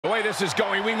The way this is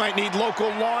going, we might need local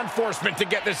law enforcement to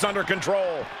get this under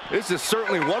control. This is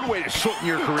certainly one way to shorten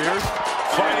your careers.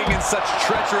 Fighting in such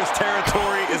treacherous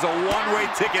territory is a one-way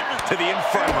ticket to the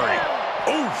infirmary.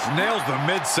 Oof, nails the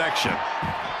midsection.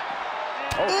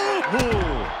 Oh,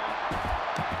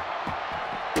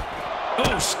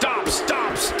 oh, stop,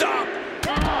 stop, stop.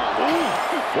 Ooh,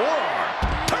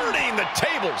 forearm. Turning the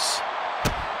tables.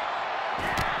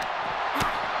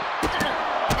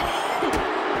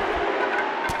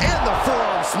 And the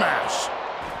forearm smash.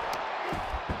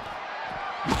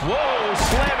 Whoa,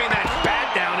 slamming that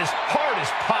bat down as hard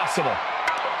as possible.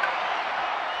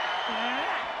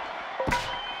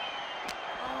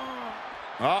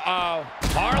 Uh-oh.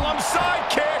 Harlem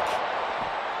sidekick.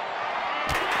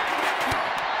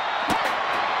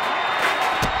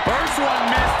 First one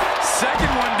missed,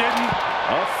 second one didn't.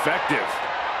 Effective.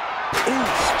 Ooh,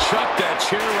 chucked that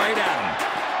chair right at him.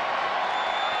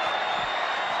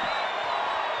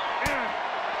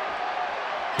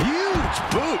 Huge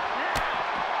boot.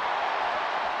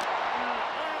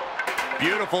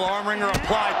 Beautiful arm wringer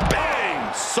applied.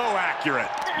 Bang! So accurate.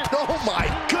 Oh my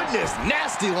goodness,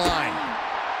 nasty line.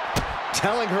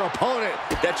 Telling her opponent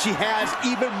that she has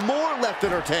even more left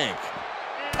in her tank.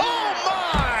 Oh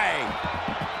my!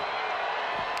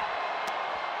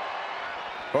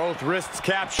 Both wrists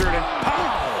captured and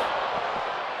pow!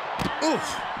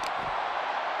 Oof.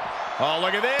 Oh,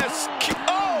 look at this.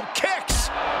 Oh, kicks!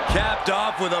 Capped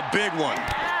off with a big one.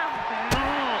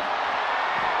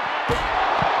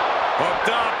 Hooked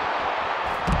up.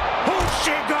 Who's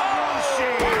she goes?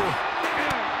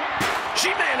 She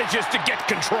manages to get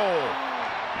control.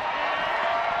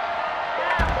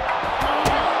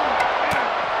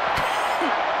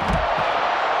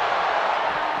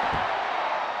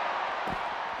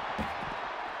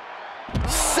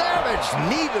 Savage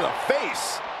knee to the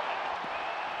face.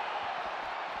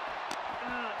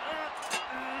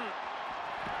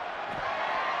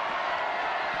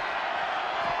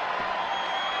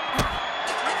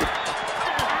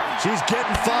 She's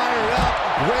getting fired up,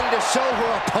 ready to show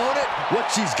her opponent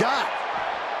what she's got.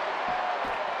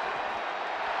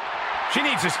 She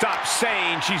needs to stop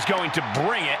saying she's going to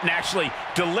bring it and actually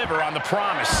deliver on the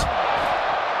promise.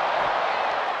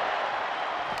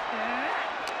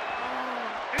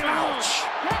 Ouch.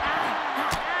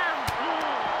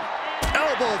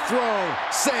 Elbow throw,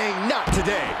 saying not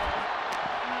today.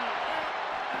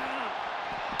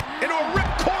 Into a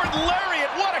ripcord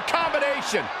lariat, what a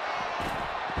combination.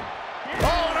 Oh,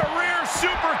 and a rear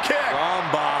super kick.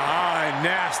 From behind,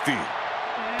 nasty.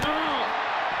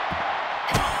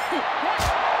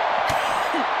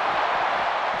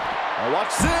 Now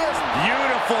watch this.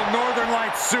 Beautiful Northern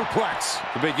Lights suplex.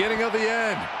 The beginning of the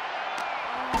end.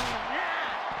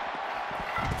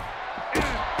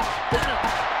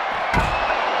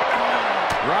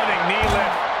 Running knee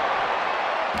lift.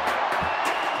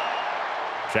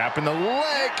 Trapping the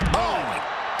leg. Oh, my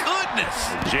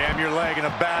goodness. Jam your leg in a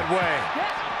bad way.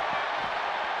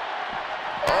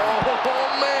 Oh,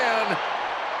 man.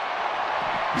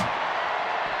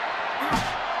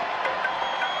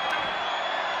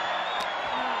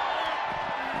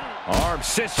 Arm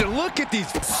cinched. Look at these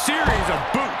series of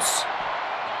boots.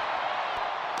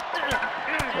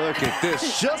 Look at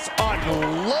this. Just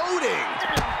unloading.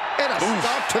 And a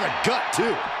stomp to the gut,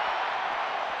 too.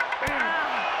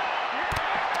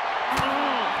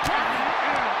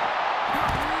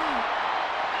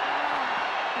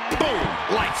 Boom.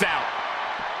 Lights out.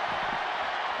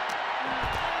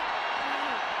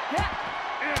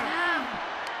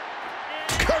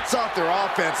 Cuts off their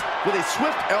offense with a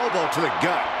swift elbow to the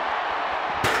gut.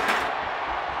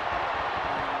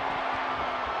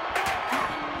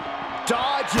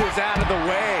 Dodges out of the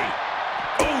way.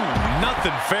 Ooh,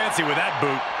 nothing fancy with that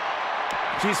boot.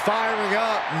 She's firing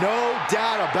up, no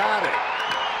doubt about it.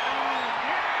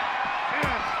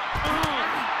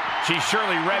 She's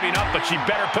surely revving up, but she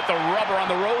better put the rubber on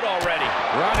the road already.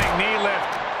 Running knee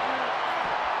lift.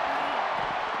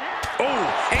 Oh,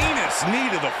 heinous knee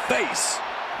to the face.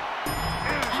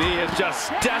 She is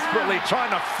just desperately trying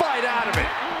to fight out of it.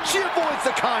 She avoids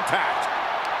the contact.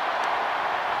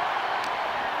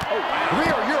 Oh,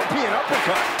 rear European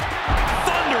uppercut.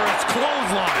 Thunderous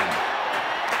clothesline.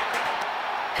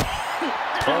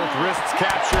 Both wrists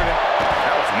captured.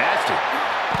 That was nasty.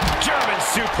 German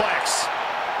suplex.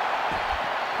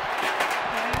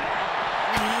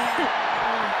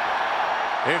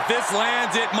 If this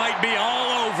lands, it might be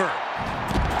all over.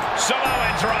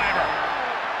 Samoan driver.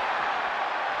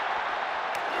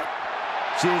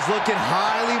 She's looking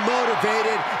highly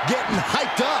motivated, getting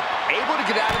hyped up, able to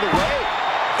get out of the way.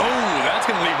 Oh, that's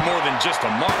going to leave more than just a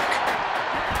mark.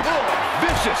 Oh,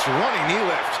 Vicious running knee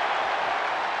lift.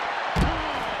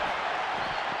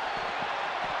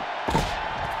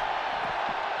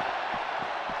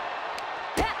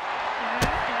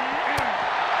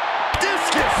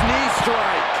 Discus knee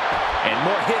strike. And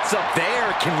more hits up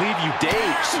there can leave you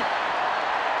dazed.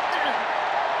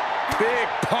 Big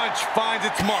punch finds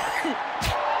its mark.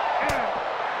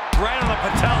 Right on the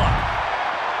patella.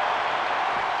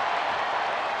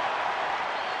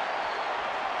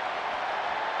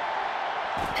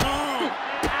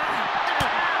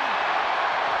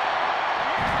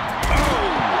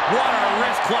 What a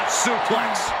wrist clutch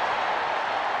suplex.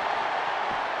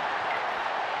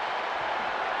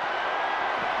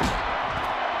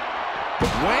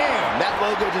 Wham! That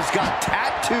logo just got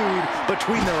tattooed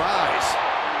between their eyes.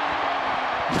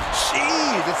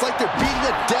 Jeez, it's like they're beating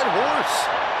a dead horse.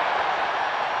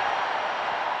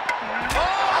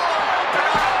 Oh!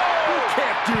 You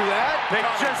can't do that. They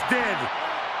just did.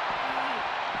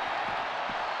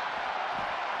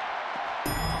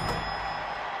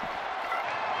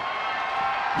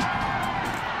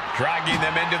 Dragging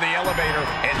them into the elevator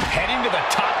and heading to the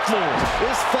top floor.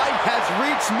 This fight has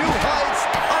reached new heights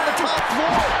on the top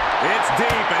floor. It's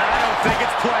deep, and I don't think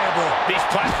it's playable. These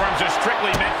platforms are strictly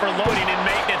meant for loading and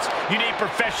maintenance. You need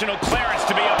professional clearance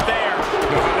to be up there.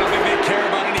 No, I don't think they care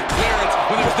about any clearance.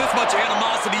 When there's this much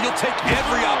animosity, you'll take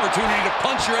every opportunity to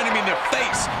punch your enemy in their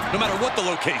face, no matter what the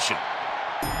location.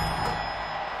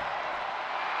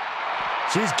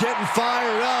 She's getting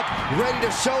fired up, ready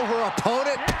to show her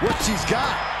opponent what she's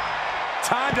got.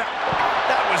 Time to...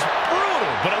 That was brutal,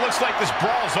 but it looks like this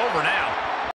brawl's over now.